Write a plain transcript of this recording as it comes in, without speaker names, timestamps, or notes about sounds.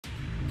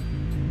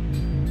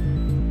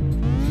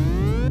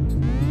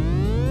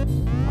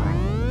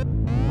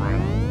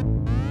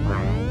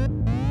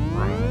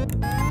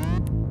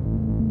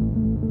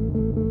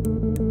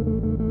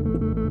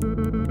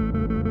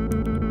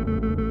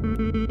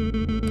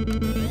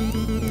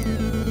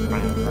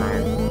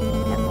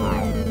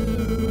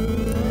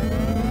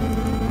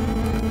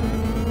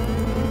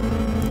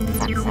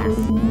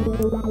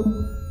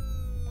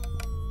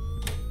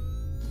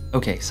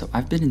Okay, so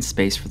I've been in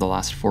space for the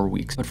last 4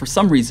 weeks, but for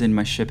some reason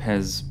my ship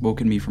has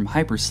woken me from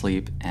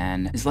hypersleep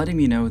and is letting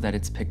me know that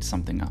it's picked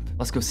something up.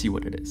 Let's go see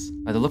what it is.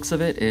 By the looks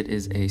of it, it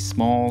is a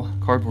small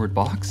cardboard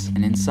box,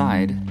 and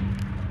inside,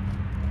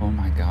 oh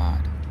my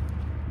god.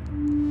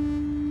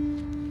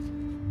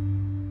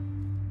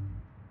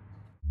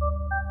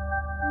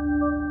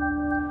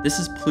 This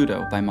is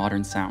Pluto by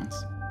Modern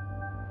Sounds.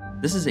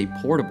 This is a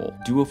portable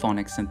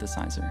duophonic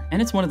synthesizer,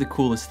 and it's one of the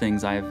coolest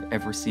things I have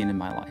ever seen in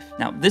my life.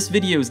 Now, this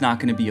video is not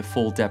going to be a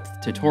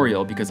full-depth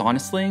tutorial because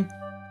honestly,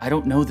 I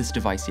don't know this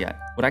device yet.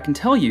 What I can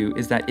tell you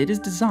is that it is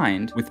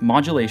designed with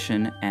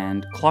modulation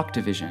and clock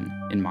division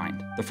in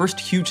mind. The first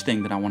huge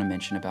thing that I want to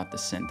mention about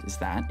this synth is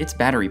that it's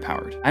battery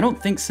powered. I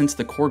don't think since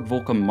the Korg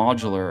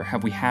modular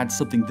have we had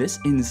something this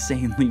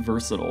insanely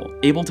versatile,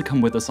 able to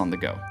come with us on the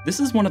go. This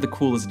is one of the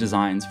coolest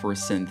designs for a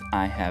synth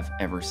I have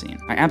ever seen.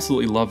 I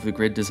absolutely love the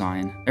grid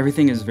design.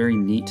 Everything is very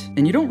neat,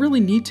 and you don't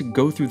really need to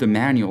go through the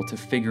manual to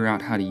figure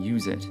out how to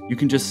use it. You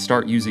can just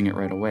start using it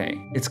right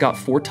away. It's got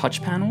 4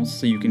 touch panels,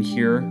 so you can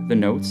hear the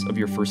notes of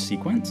your first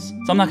sequence.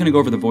 So I'm not going to go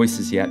over the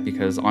voices yet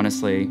because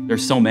honestly,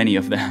 there's so many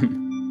of them.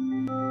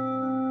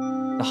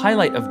 The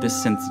highlight of this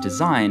synth's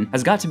design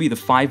has got to be the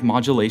 5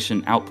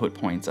 modulation output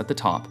points at the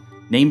top,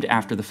 named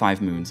after the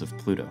 5 moons of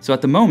Pluto. So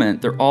at the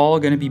moment, they're all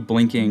going to be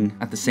blinking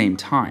at the same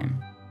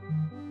time.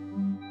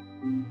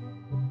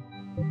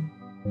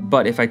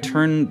 But if I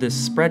turn this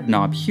spread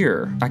knob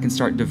here, I can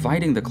start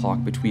dividing the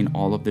clock between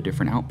all of the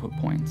different output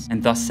points,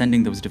 and thus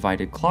sending those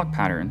divided clock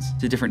patterns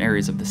to different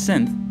areas of the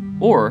synth,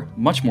 or,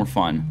 much more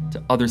fun,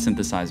 to other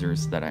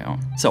synthesizers that I own.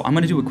 So I'm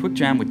gonna do a quick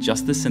jam with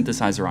just this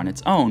synthesizer on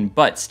its own,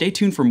 but stay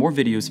tuned for more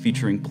videos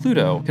featuring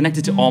Pluto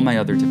connected to all my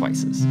other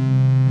devices.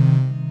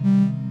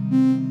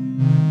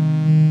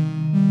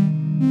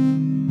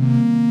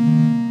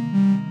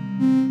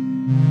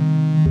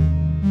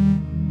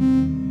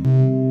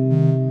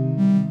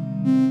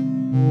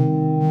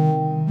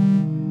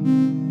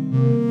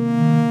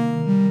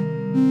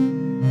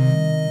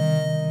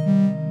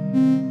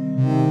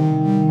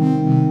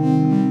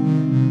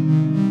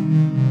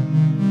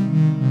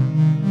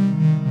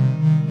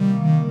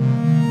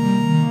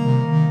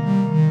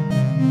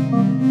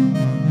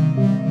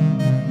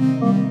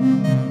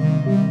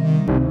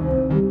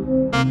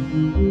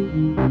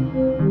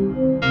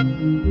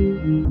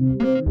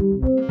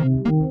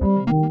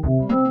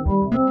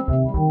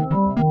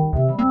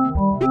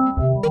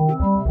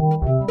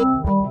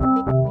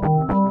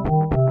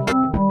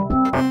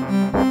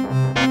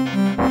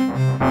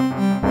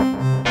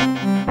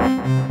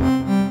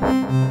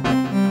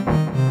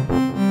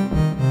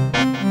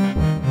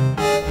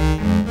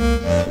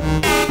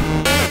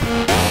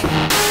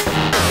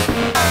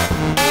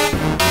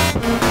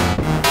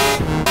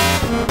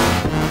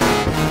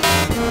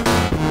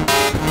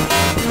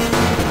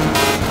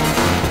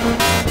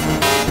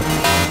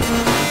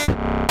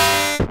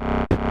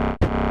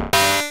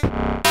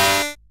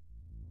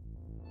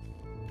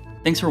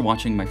 Thanks for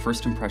watching my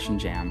first impression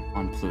jam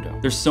on Pluto.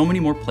 There's so many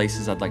more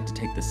places I'd like to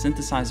take this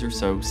synthesizer,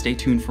 so stay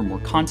tuned for more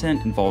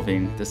content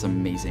involving this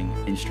amazing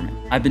instrument.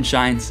 I've been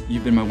Shines,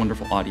 you've been my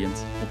wonderful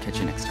audience. We'll catch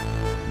you next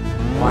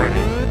time.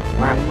 Warning,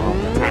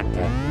 wormhole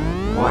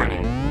detected.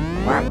 Warning,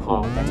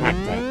 wormhole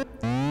detected.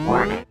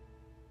 Warning.